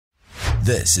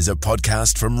This is a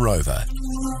podcast from Rover.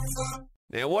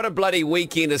 Now, what a bloody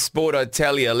weekend of sport, I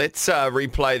tell you. Let's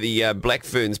replay the Black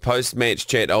Ferns post-match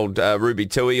chat. Old Ruby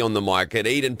Tui on the mic at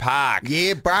Eden Park.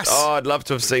 Yeah, Bruss. Oh, I'd love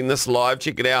to have seen this live.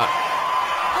 Check it out.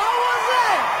 How was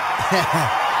it?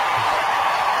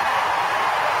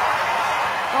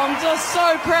 I'm just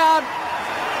so proud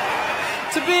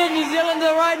to be a New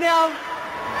Zealander right now.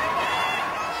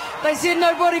 They said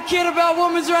nobody cared about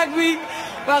women's rugby.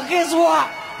 Well, guess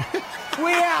what?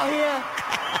 We out here.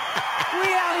 We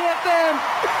out here, fam.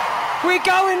 We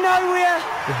going nowhere.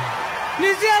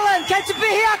 New Zealand,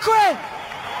 Katapihiakwe.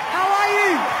 How are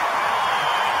you?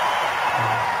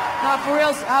 For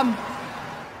reals,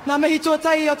 nā mihi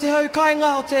tuatai o te hau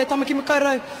kāinga o te Tamaki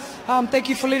Makaurau. Thank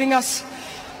you for letting us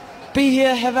be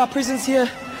here, have our presence here.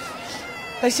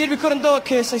 They said we couldn't do it,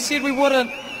 Kirst. They said we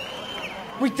wouldn't.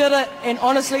 We did it, and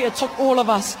honestly, it took all of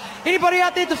us. Anybody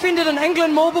out there defended an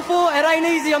England maul before? It ain't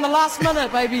easy on the last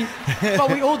minute, baby. But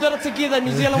we all did it together.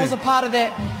 New Zealand was a part of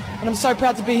that, and I'm so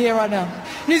proud to be here right now.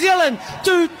 New Zealand,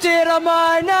 tu te ra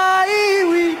mai nā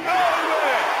iwi.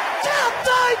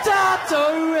 Tātou,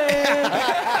 tātou e.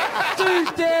 Tu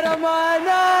te ra mai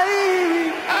nā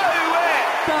iwi.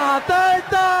 Tātou,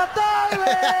 tātou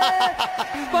e.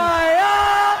 Pai a.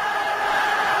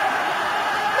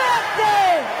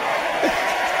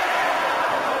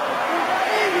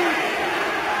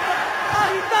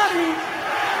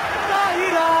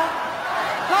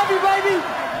 Love you, baby.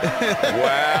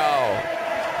 Wow.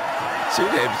 She's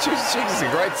a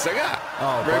great singer.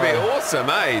 Oh, Ruby, bro. awesome,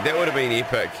 eh? That would have been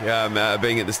epic,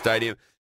 being at the stadium.